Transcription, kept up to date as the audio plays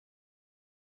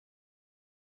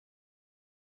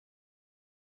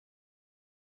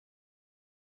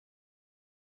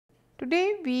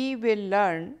Today we will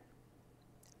learn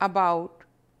about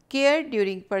care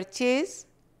during purchase,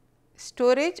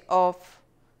 storage of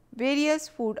various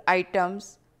food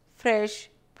items,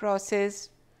 fresh, processed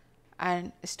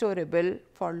and storable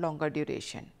for longer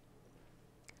duration.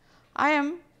 I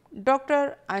am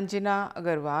Dr. Anjana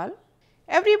Agarwal.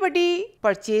 Everybody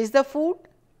purchase the food,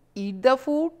 eat the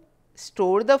food,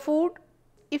 store the food.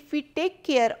 If we take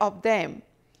care of them,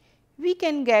 we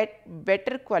can get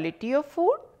better quality of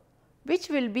food which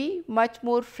will be much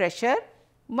more fresher,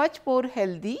 much more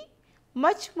healthy,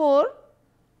 much more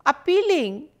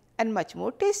appealing and much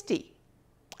more tasty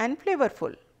and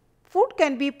flavorful. Food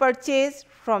can be purchased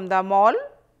from the mall,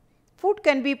 food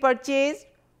can be purchased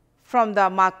from the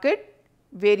market,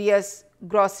 various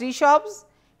grocery shops,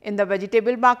 in the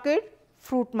vegetable market,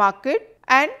 fruit market,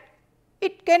 and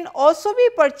it can also be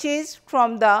purchased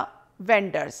from the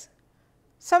vendors.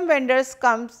 Some vendors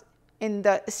comes in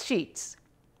the streets.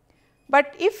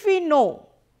 But if we know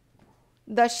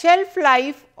the shelf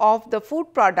life of the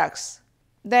food products,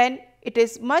 then it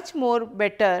is much more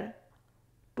better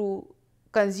to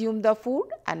consume the food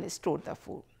and store the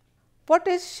food. What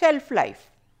is shelf life?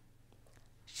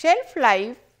 Shelf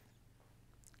life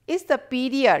is the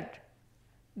period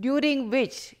during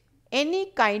which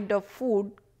any kind of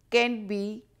food can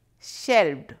be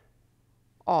shelved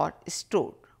or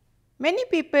stored. Many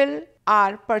people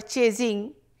are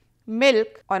purchasing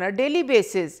milk on a daily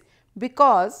basis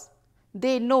because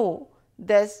they know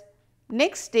that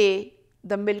next day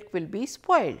the milk will be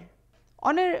spoiled.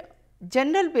 On a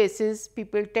general basis,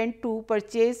 people tend to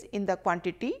purchase in the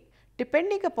quantity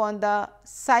depending upon the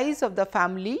size of the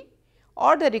family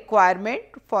or the requirement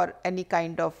for any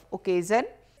kind of occasion.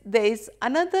 There is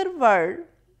another word,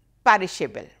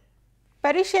 perishable.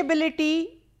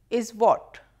 Perishability is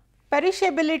what?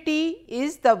 Perishability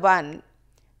is the one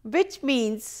which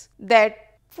means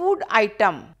that food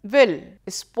item will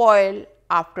spoil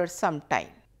after some time.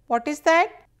 What is that?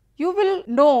 You will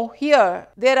know here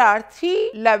there are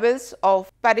 3 levels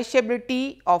of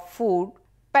perishability of food: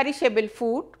 perishable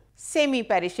food,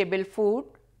 semi-perishable food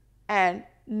and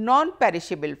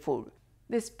non-perishable food.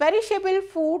 This perishable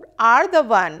food are the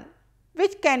one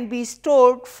which can be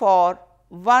stored for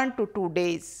 1 to 2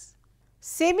 days.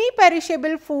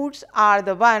 Semi-perishable foods are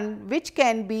the one which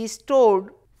can be stored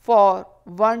for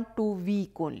 1 to 2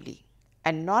 weeks only,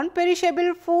 and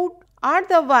non-perishable food are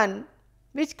the one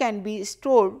which can be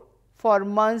stored for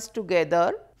months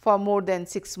together, for more than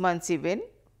 6 months even,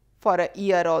 for a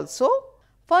year also.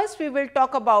 First we will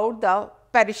talk about the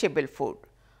perishable food.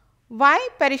 Why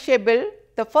perishable?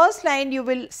 The first line you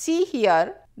will see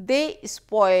here, they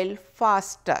spoil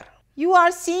faster. You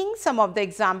are seeing some of the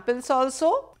examples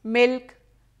also: milk,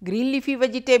 green leafy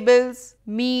vegetables,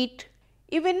 meat,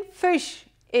 even fish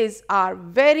are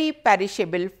very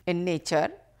perishable in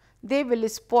nature. They will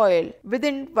spoil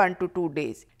within 1 to 2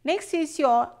 days. Next is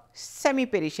your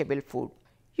semi-perishable food.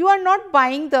 You are not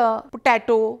buying the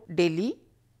potato daily,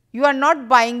 you are not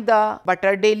buying the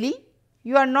butter daily,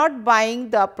 you are not buying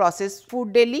the processed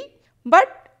food daily,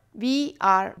 but we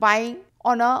are buying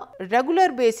on a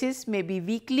regular basis, maybe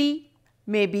weekly,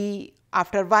 maybe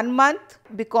after 1 month,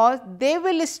 because they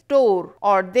will store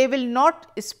or they will not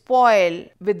spoil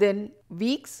within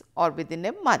weeks or within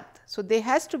a month. So, they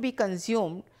has to be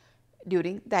consumed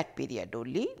during that period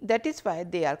only. That is why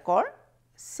they are called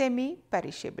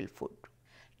semi-perishable food.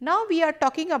 Now, we are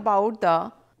talking about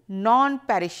the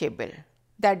non-perishable.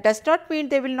 That does not mean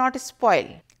they will not spoil,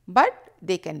 but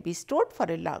they can be stored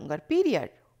for a longer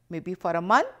period, maybe for a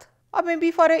month or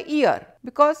maybe for a year.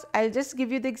 Because I will just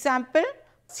give you the example,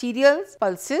 cereals,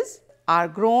 pulses are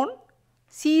grown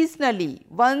seasonally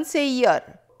once a year.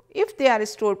 If they are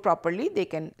stored properly, they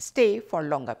can stay for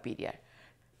longer period.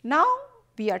 Now,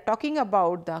 we are talking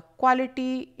about the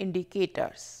quality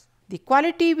indicators. The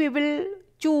quality we will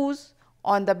choose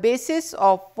on the basis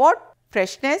of what?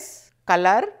 Freshness,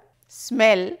 color,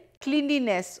 smell,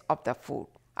 cleanliness of the food.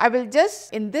 I will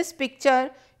just, in this picture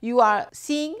you are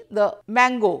seeing the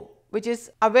mango which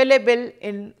is available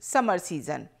in summer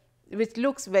season, which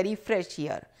looks very fresh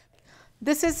here.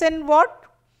 This is an what?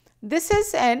 This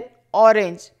is an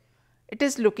orange. It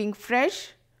is looking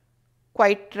fresh,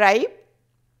 quite ripe,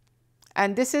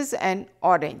 and this is an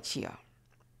orange here.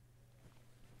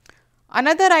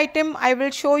 Another item I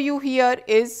will show you here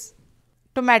is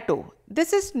tomato.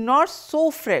 This is not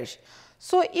so fresh.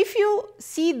 So, if you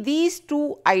see these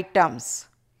 2 items,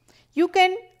 you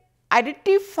can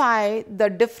identify the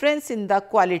difference in the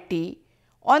quality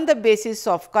on the basis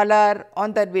of color,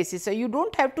 on the basis. So, you do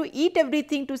not have to eat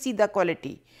everything to see the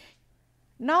quality.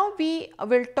 Now we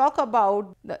will talk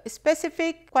about the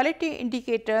specific quality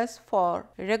indicators for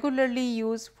regularly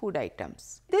used food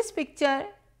items. This picture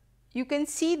you can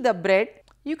see the bread,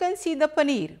 you can see the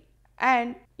paneer,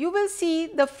 and you will see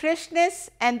the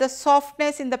freshness and the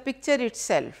softness in the picture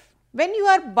itself. When you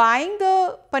are buying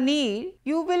the paneer,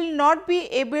 you will not be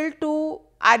able to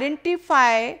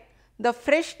identify the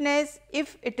freshness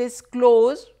if it is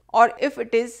closed or if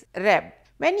it is wrapped.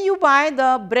 When you buy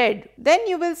the bread, then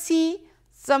you will see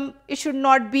it should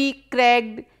not be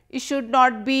cracked, it should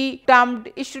not be dumped,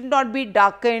 it should not be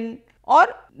darkened, or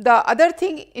the other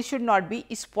thing, it should not be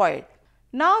spoiled.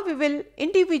 Now we will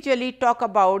individually talk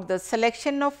about the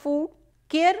selection of food,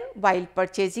 care while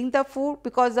purchasing the food,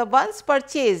 because the once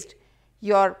purchased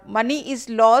your money is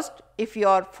lost if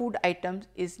your food item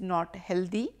is not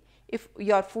healthy, if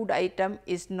your food item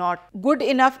is not good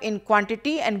enough in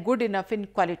quantity and good enough in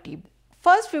quality.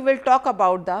 First we will talk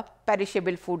about the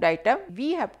perishable food item.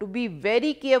 We have to be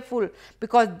very careful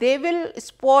because they will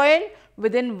spoil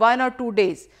within 1 or 2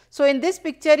 days. So, in this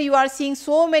picture you are seeing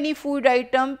so many food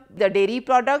items, the dairy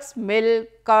products, milk,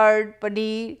 curd,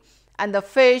 paneer, and the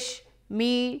fish,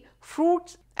 meat,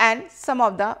 fruits and some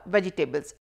of the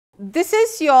vegetables. This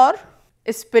is your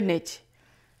spinach.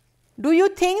 Do you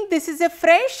think this is a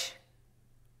fresh?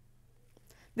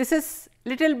 This is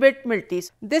little bit milty.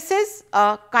 This is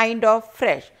a kind of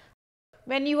fresh.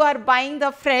 When you are buying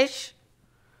the fresh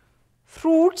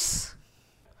fruits,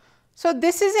 so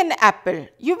this is an apple.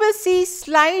 You will see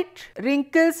slight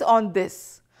wrinkles on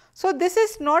this. So, this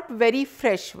is not very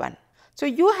fresh one. So,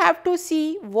 you have to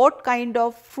see what kind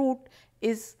of fruit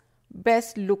is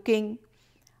best looking,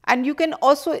 and you can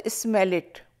also smell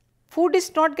it. Food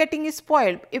is not getting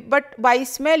spoiled, but by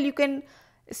smell you can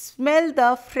smell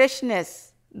the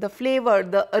freshness, the flavor,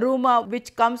 the aroma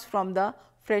which comes from the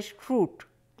fresh fruit.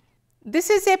 This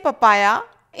is a papaya.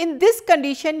 In this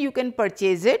condition you can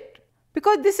purchase it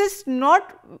because this is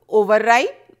not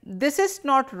overripe, this is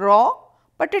not raw,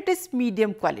 but it is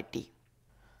medium quality.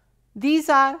 These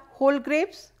are whole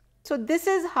grapes. So, this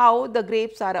is how the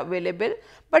grapes are available,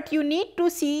 but you need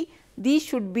to see these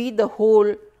should be the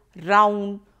whole,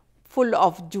 round, full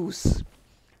of juice.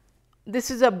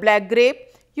 This is a black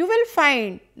grape. You will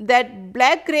find that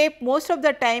black grape most of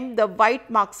the time the white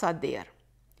marks are there.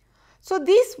 So,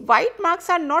 these white marks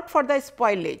are not for the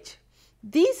spoilage.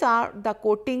 These are the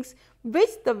coatings which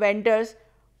the vendors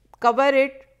cover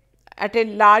it at a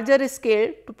larger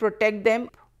scale to protect them.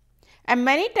 And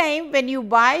many times when you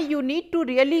buy, you need to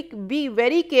really be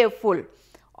very careful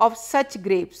of such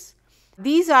grapes.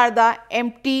 These are the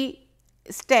empty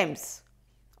stems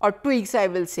or twigs, I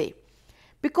will say,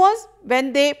 because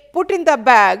when they put in the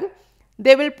bag,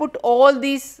 they will put all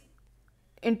these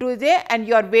into there and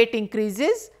your weight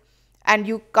increases and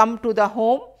you come to the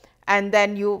home and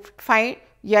then you find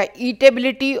your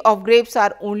eatability of grapes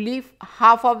are only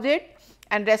half of it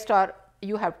and rest are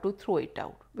you have to throw it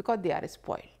out because they are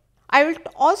spoiled. I will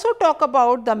also talk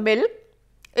about the milk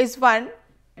is one.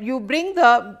 You bring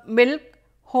the milk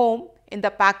home in the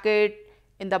packet,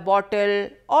 in the bottle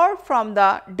or from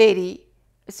the dairy,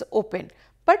 it's open.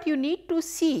 But you need to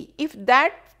see if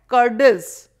that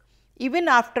curdles even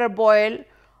after boil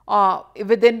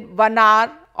within 1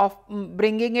 hour of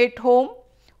bringing it home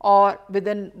or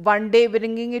within 1 day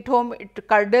bringing it home it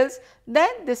curdles, then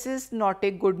this is not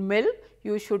a good milk.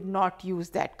 You should not use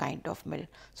that kind of milk.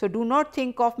 So, do not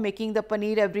think of making the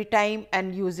paneer every time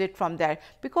and use it from that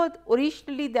because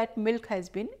originally that milk has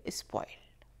been spoiled.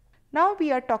 Now,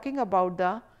 we are talking about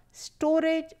the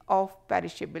storage of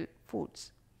perishable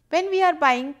foods. When we are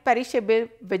buying perishable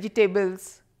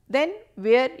vegetables, then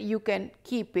where you can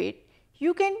keep it,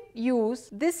 you can use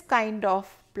this kind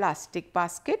of plastic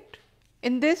basket.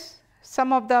 In this,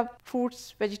 some of the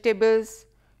fruits, vegetables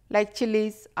like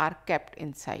chilies are kept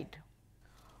inside.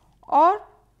 Or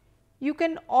you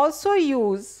can also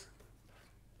use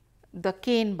the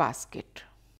cane basket.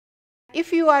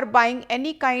 If you are buying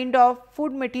any kind of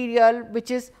food material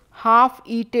which is half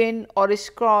eaten or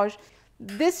squashed,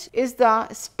 this is the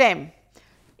stem.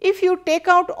 If you take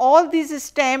out all these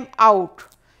stem out,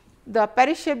 the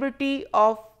perishability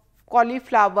of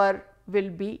cauliflower will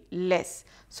be less.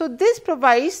 So, this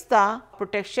provides the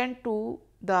protection to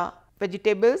the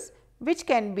vegetables which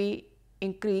can be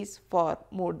increased for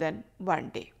more than 1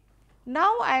 day.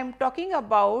 Now, I am talking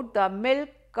about the milk,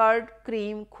 curd,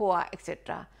 cream, khoa,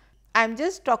 etc. I am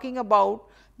just talking about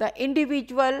the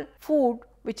individual food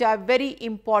which are very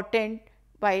important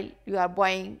while you are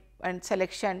buying and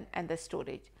selection and the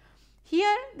storage.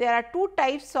 Here there are 2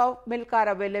 types of milk are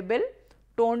available,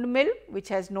 toned milk which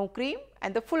has no cream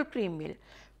and the full cream milk.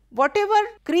 Whatever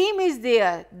cream is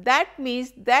there, that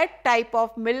means that type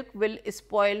of milk will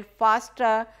spoil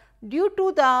faster due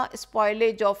to the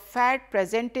spoilage of fat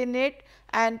present in it,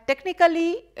 and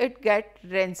technically it get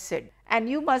rancid, and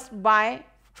you must buy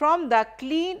from the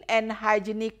clean and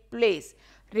hygienic place.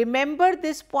 Remember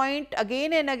this point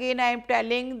again and again. I am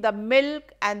telling, the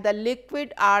milk and the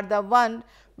liquid are the one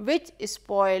which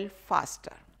spoil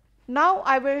faster. Now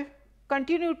I will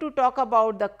continue to talk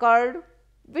about the curd,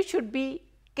 which should be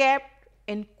kept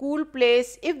in cool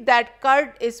place. If that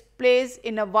curd is placed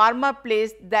in a warmer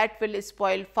place, that will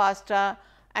spoil faster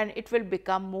and it will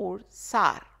become more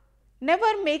sour.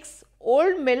 Never mix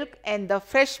old milk and the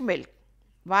fresh milk.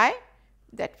 Why?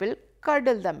 That will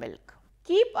curdle the milk.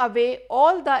 Keep away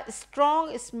all the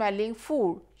strong smelling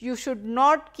food. You should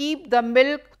not keep the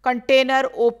milk container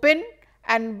open,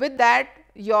 and with that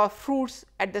your fruits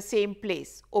at the same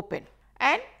place open,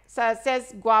 and such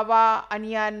as guava,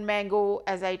 onion, mango,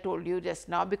 as I told you just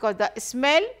now, because the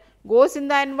smell goes in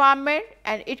the environment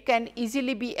and it can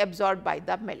easily be absorbed by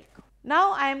the milk.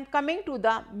 Now I am coming to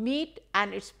the meat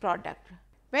and its product.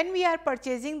 When we are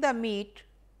purchasing the meat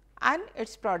and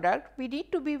its product, we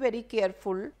need to be very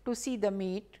careful to see the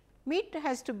meat. Meat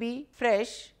has to be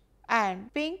fresh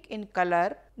and pink in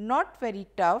color, not very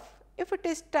tough. If it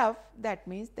is tough, that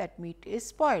means that meat is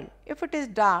spoiled. If it is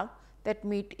dark, that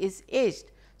meat is aged.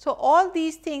 So all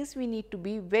these things we need to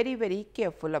be very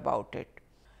careful about it.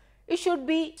 It should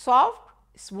be soft,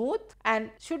 smooth,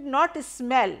 and should not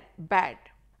smell bad,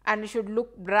 and it should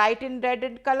look bright in red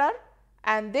in color,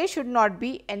 and there should not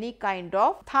be any kind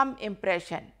of thumb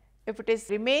impression. If it is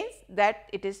remains, that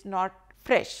it is not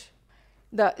fresh.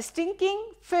 The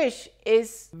stinking fish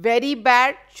is very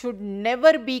bad, should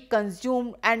never be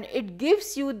consumed, and it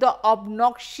gives you the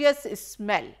obnoxious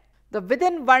smell. The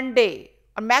within 1 day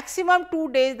or maximum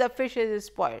 2 days the fish is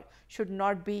spoiled, should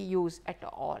not be used at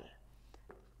all.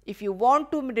 If you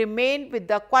want to remain with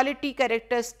the quality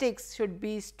characteristics, should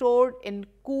be stored in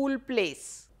cool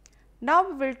place. Now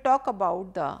we will talk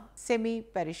about the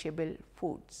semi-perishable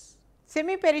foods.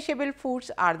 Semi-perishable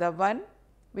foods are the one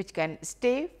which can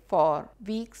stay for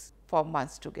weeks, for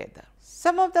months together.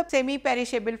 Some of the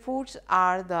semi-perishable foods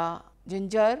are the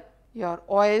ginger, your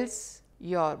oils,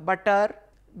 your butter,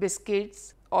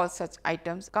 biscuits, all such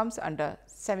items comes under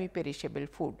semi-perishable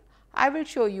food. I will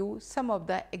show you some of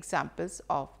the examples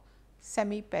of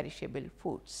semi-perishable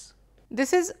foods.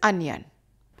 This is onion,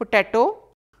 potato,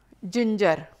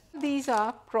 ginger. These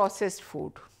are processed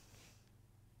food.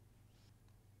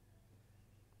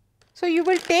 So you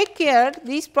will take care,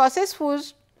 these processed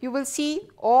foods, you will see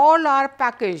all are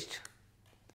packaged.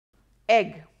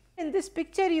 Egg. In this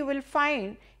picture you will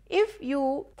find, if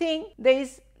you think there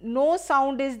is no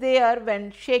sound is there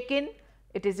when shaken,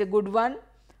 it is a good one.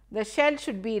 The shell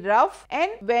should be rough,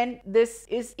 and when this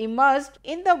is immersed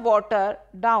in the water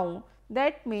down,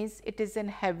 that means it is in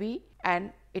heavy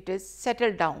and it is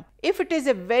settled down. If it is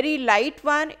a very light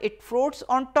one, it floats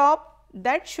on top,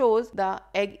 that shows the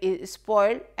egg is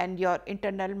spoiled and your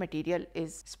internal material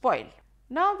is spoiled.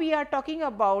 Now we are talking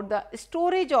about the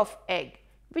storage of egg,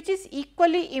 which is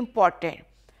equally important.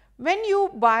 When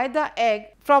you buy the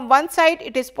egg, from one side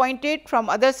it is pointed, from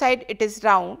other side it is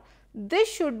round. This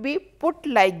should be put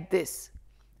like this.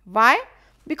 Why?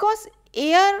 Because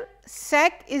air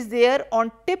sac is there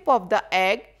on tip of the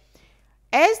egg.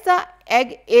 As the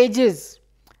egg ages,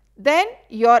 then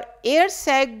your air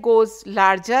sac goes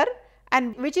larger,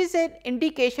 and which is an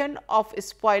indication of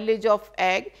spoilage of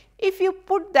egg. If you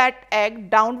put that egg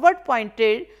downward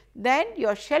pointed, then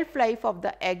your shelf life of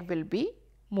the egg will be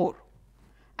more,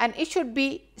 and it should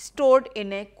be stored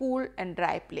in a cool and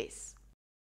dry place.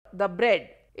 The bread,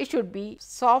 it should be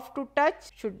soft to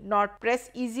touch, should not press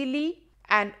easily,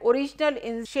 and original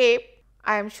in shape.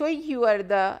 I am showing you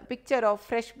the picture of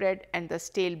fresh bread and the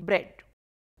stale bread.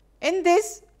 In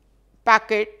this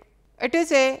packet, it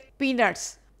is a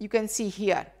peanuts, you can see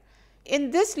here. In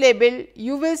this label,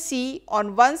 you will see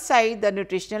on one side the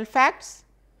nutritional facts,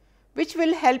 which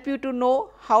will help you to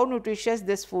know how nutritious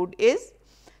this food is.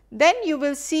 Then you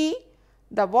will see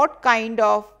the what kind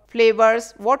of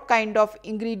flavors, what kind of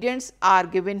ingredients are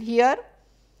given here.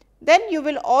 Then you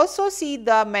will also see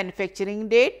the manufacturing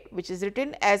date, which is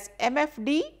written as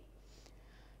MFD.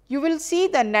 You will see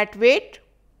the net weight.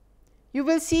 You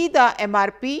will see the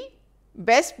MRP,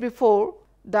 best before,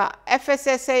 the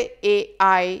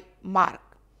FSSAI mark.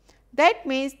 That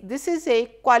means this is a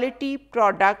quality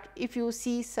product if you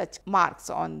see such marks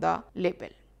on the label.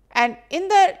 And in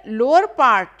the lower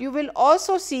part, you will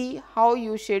also see how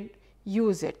you should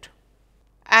use it.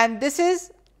 And this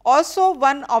is also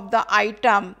one of the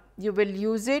item you will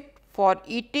use it for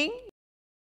eating.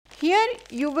 Here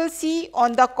you will see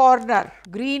on the corner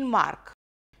green mark.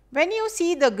 When you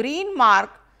see the green mark,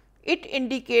 it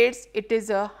indicates it is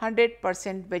a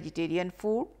 100% vegetarian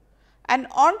food, and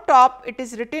on top it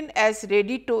is written as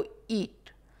ready to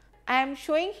eat. I am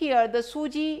showing here the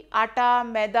suji, atta,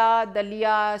 maida,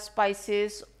 dalia,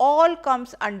 spices all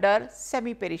comes under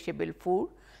semi-perishable food.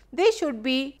 They should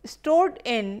be stored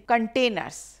in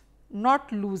containers,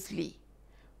 not loosely.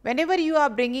 Whenever you are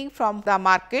bringing from the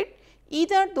market,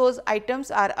 either those items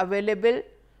are available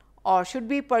or should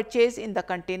be purchased in the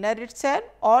container itself,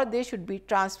 or they should be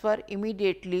transferred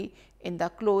immediately in the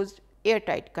closed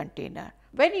airtight container.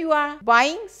 When you are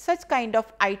buying such kind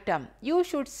of item, you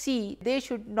should see there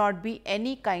should not be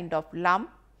any kind of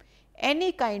lump,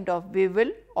 any kind of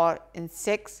weevil or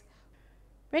insects.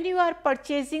 When you are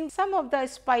purchasing some of the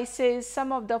spices,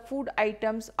 some of the food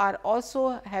items are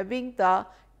also having the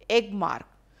egg mark,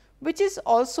 which is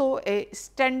also a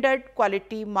standard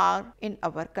quality mark in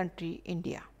our country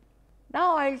India.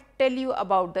 Now, I will tell you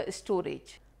about the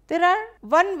storage. There are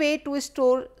one way to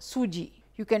store suji.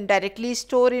 You can directly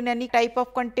store in any type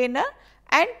of container,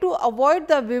 and to avoid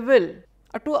the weevil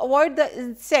or to avoid the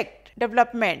insect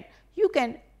development, you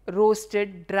can roast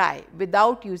it dry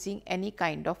without using any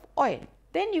kind of oil.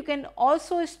 Then you can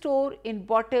also store in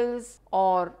bottles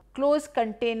or closed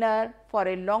container for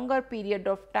a longer period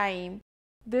of time.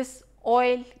 This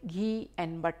oil, ghee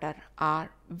and butter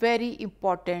are very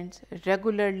important,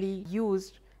 regularly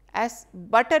used, as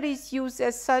butter is used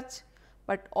as such,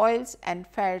 but oils and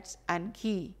fats and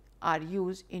ghee are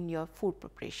used in your food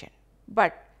preparation.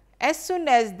 But as soon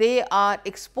as they are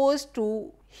exposed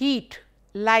to heat,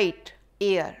 light,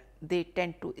 air, they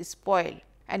tend to spoil,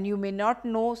 and you may not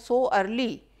know so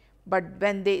early, but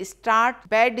when they start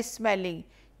bad smelling,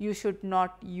 you should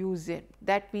not use it.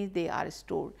 That means they are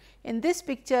stored. In this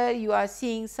picture, you are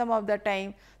seeing some of the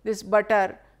time this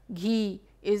butter, ghee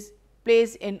is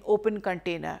placed in open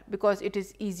container because it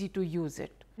is easy to use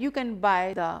it. You can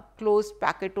buy the closed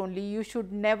packet only. You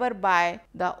should never buy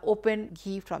the open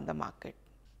ghee from the market.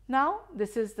 Now,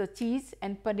 this is the cheese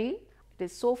and paneer. It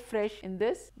is so fresh in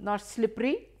this, not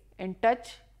slippery in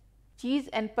touch. Cheese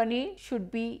and paneer should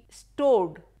be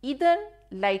stored either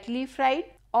lightly fried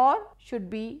or should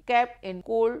be kept in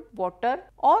cold water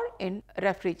or in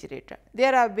refrigerator.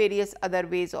 There are various other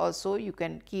ways also you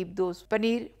can keep those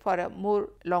paneer for a more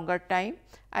longer time,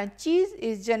 and cheese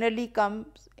is generally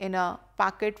comes in a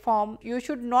packet form. You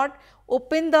should not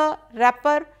open the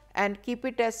wrapper and keep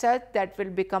it as such, that will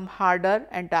become harder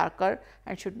and darker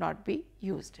and should not be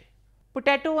used.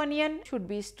 Potato, onion should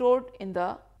be stored in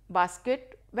the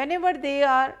basket. Whenever they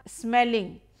are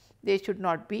smelling, they should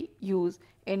not be used.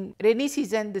 In rainy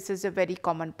season, this is a very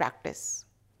common practice.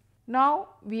 Now,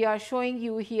 we are showing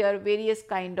you here various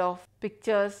kind of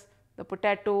pictures, the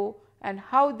potato and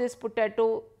how this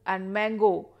potato and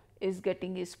mango is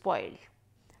getting spoiled,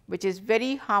 which is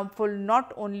very harmful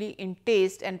not only in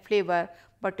taste and flavor,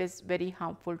 but is very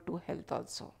harmful to health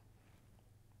also.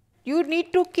 You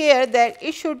need to care that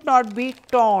it should not be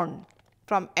torn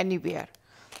from anywhere.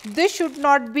 This should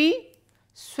not be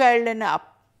swollen up.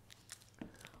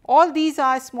 All these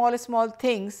are small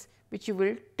things which you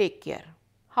will take care.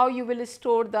 How you will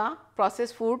store the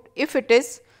processed food? If it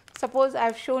is, suppose I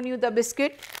have shown you the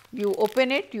biscuit, you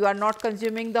open it, you are not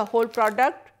consuming the whole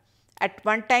product at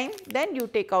one time, then you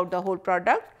take out the whole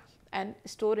product and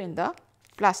store in the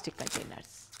plastic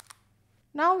containers.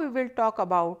 Now, we will talk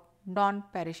about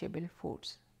non-perishable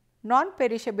foods.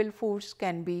 Non-perishable foods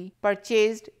can be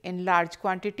purchased in large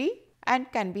quantity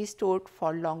and can be stored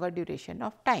for longer duration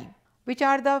of time. Which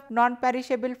are the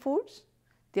non-perishable foods?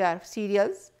 They are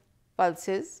cereals,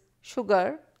 pulses,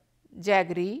 sugar,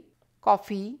 jaggery,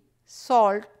 coffee,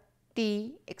 salt,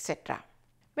 tea, etc.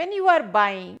 When you are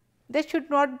buying, there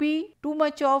should not be too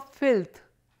much of filth,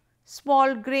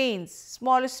 small grains,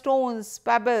 small stones,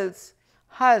 pebbles,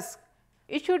 husk.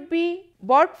 It should be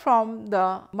bought from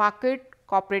the market,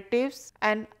 cooperatives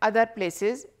and other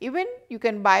places. Even you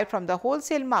can buy from the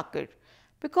wholesale market,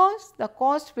 because the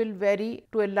cost will vary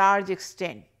to a large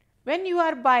extent. When you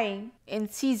are buying in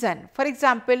season, for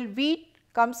example, wheat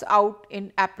comes out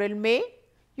in April, May,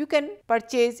 you can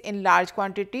purchase in large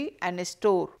quantity and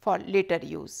store for later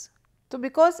use. So,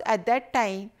 because at that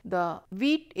time the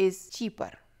wheat is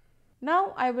cheaper.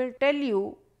 Now, I will tell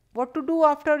you what to do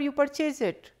after you purchase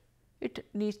it. It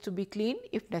needs to be cleaned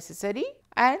if necessary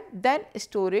and then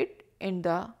store it in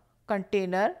the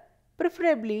container,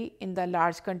 preferably in the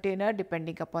large container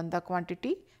depending upon the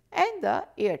quantity, and the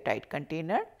airtight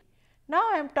container. Now,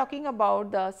 I am talking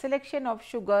about the selection of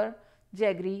sugar,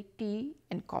 jaggery, tea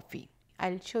and coffee. I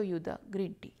will show you the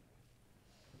green tea.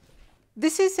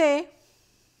 This is a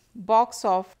box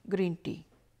of green tea.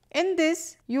 In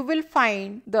this, you will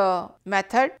find the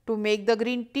method to make the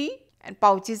green tea, and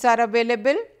pouches are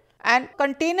available and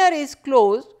container is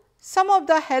closed. Some of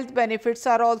the health benefits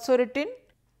are also written,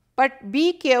 but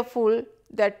be careful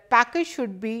that package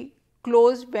should be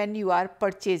closed when you are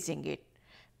purchasing it.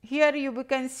 Here you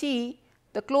can see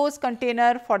the closed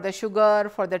container for the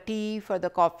sugar, for the tea, for the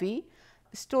coffee,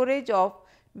 storage of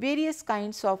various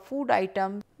kinds of food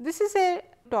items. This is a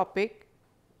topic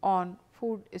on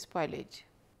food spoilage.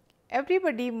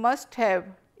 Everybody must have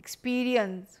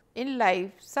experienced in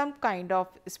life some kind of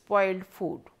spoiled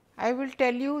food. I will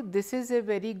tell you, this is a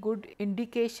very good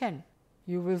indication.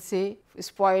 You will say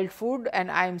spoiled food and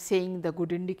I am saying the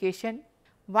good indication.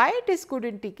 Why it is good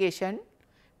indication?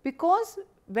 Because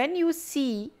when you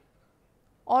see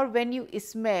or when you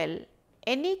smell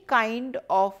any kind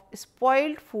of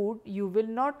spoiled food, you will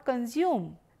not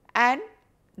consume, and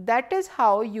that is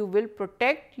how you will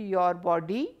protect your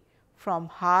body from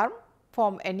harm,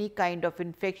 from any kind of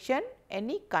infection,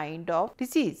 any kind of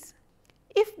disease.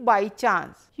 If by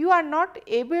chance you are not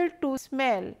able to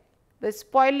smell the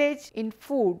spoilage in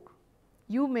food,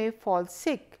 you may fall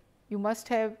sick. You must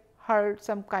have heard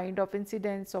some kind of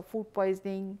incidents of food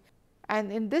poisoning,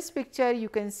 and in this picture you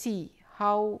can see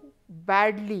how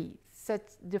badly such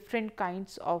different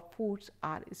kinds of foods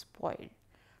are spoiled.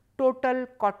 Total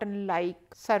cotton like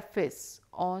surface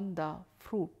on the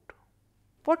fruit.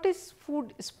 What is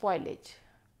food spoilage?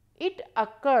 It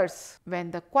occurs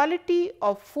when the quality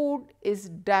of food is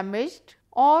damaged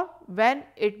or when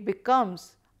it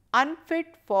becomes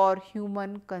unfit for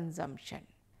human consumption.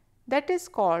 That is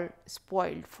called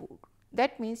spoiled food.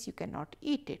 That means you cannot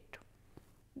eat it.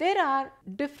 There are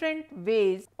different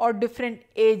ways or different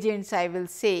agents, I will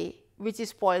say, which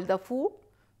spoil the food,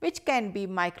 which can be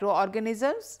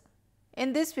microorganisms.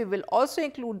 In this we will also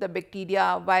include the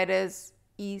bacteria, virus,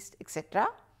 yeast, etc.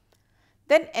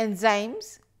 Then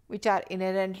enzymes which are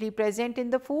inherently present in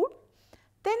the food.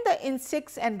 Then the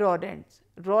insects and rodents.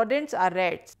 Rodents are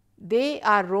rats. They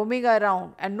are roaming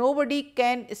around and nobody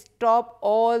can stop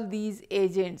all these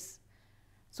agents.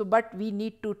 So, but we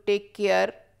need to take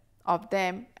care of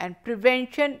them, and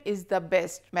prevention is the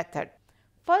best method.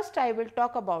 First, I will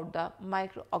talk about the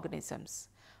microorganisms.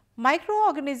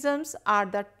 Microorganisms are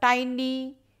the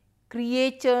tiny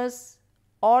creatures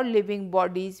or living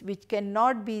bodies which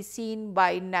cannot be seen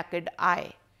by naked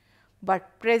eye,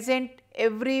 but present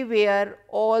everywhere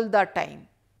all the time.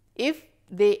 If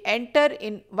they enter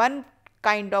in one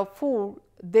kind of food,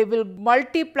 they will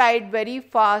multiply it very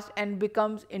fast and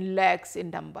becomes in lakhs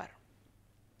in number.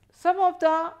 Some of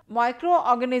the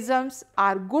microorganisms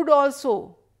are good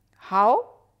also. How?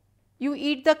 You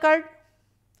eat the curd.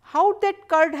 How that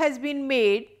curd has been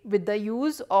made? With the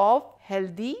use of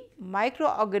healthy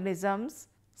microorganisms.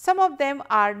 Some of them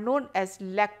are known as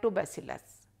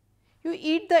lactobacillus. You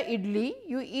eat the idli,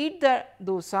 you eat the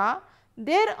dosa,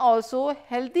 there also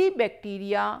healthy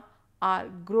bacteria are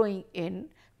growing in,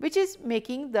 which is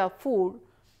making the food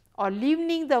or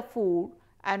leavening the food,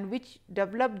 and which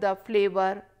develop the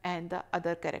flavor and the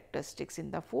other characteristics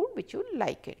in the food which you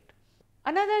like it.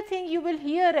 Another thing you will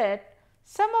hear it,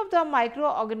 some of the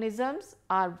microorganisms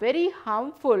are very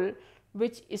harmful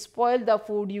which spoil the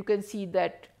food. You can see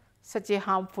that such a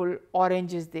harmful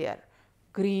orange is there,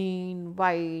 green,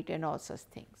 white and all such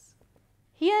things.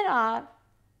 Here are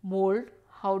mold.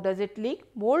 How does it leak?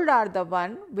 Mold are the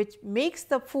one which makes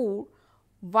the food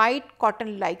white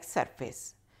cotton like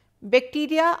surface.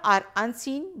 Bacteria are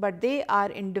unseen, but they are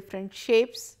in different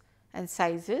shapes and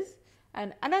sizes,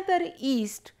 and another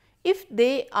yeast, if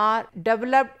they are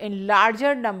developed in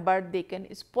larger number, they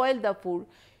can spoil the food.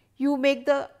 You make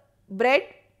the bread,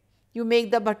 you make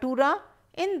the bhatura,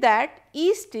 in that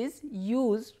yeast is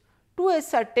used to a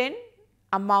certain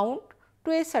amount,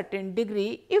 to a certain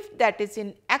degree. If that is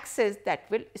in excess, that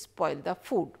will spoil the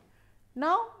food.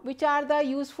 Now, which are the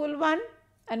useful one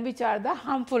and which are the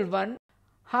harmful one?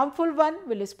 Harmful one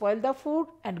will spoil the food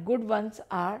and good ones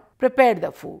are prepare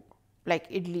the food like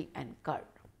idli and curd.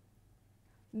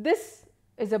 This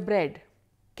is a bread.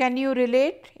 Can you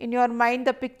relate in your mind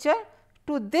the picture?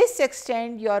 To this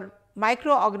extent your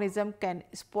microorganism can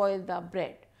spoil the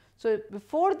bread. So,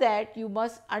 before that you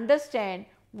must understand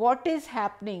what is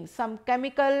happening. Some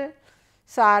chemicals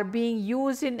are being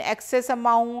used in excess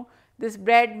amount. This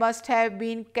bread must have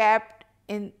been kept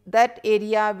in that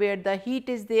area where the heat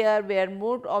is there, where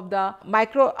more of the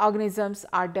microorganisms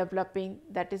are developing,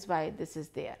 that is why this is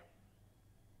there.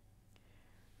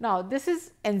 Now, this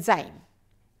is enzyme.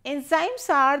 Enzymes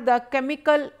are the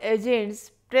chemical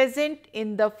agents present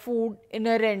in the food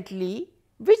inherently,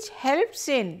 which helps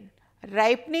in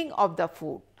ripening of the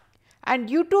food. and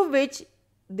due to which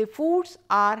the foods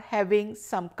are having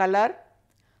some color,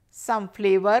 some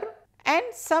flavor and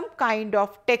some kind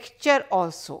of texture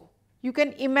also. You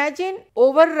can imagine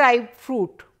overripe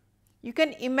fruit, you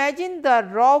can imagine the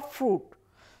raw fruit.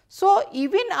 So,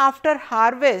 even after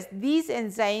harvest these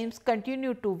enzymes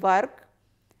continue to work,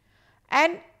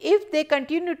 and if they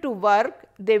continue to work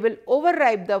they will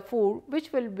overripe the food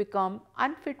which will become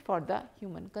unfit for the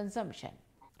human consumption.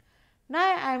 Now,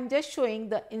 I am just showing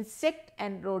the insect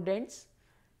and rodents.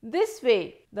 This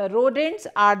way the rodents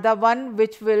are the one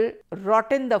which will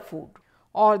rotten the food,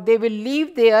 or they will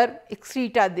leave their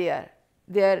excreta there,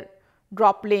 their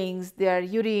droppings, their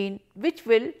urine which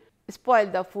will spoil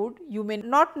the food. You may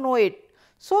not know it.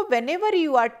 So, whenever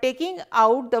you are taking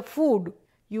out the food,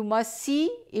 you must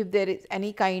see if there is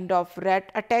any kind of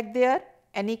rat attack there,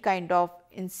 any kind of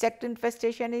insect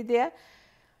infestation is there.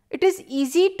 It is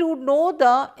easy to know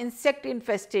the insect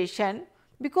infestation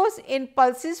because in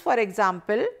pulses, for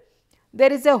example,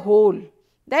 there is a hole.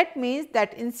 That means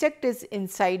that insect is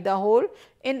inside the hole.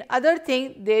 In other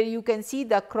thing, there you can see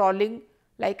the crawling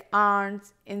like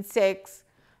ants, insects.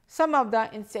 Some of the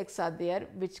insects are there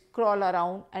which crawl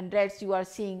around, and rats you are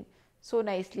seeing so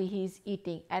nicely he is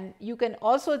eating, and you can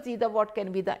also see the what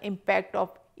can be the impact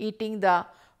of eating the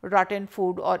rotten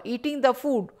food or eating the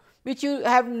food which you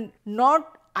have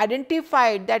not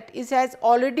identified that it has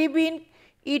already been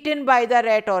eaten by the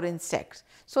rat or insects.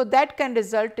 So, that can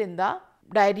result in the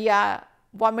diarrhea,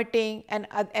 vomiting and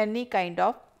any kind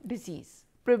of disease.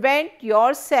 Prevent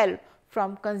yourself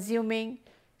from consuming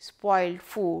spoiled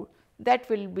food, that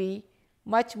will be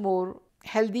much more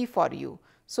healthy for you.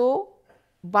 So,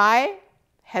 buy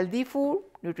healthy food,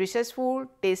 nutritious food,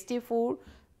 tasty food,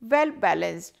 well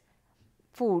balanced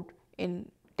food in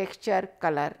texture,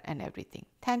 color and everything.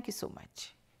 Thank you so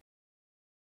much.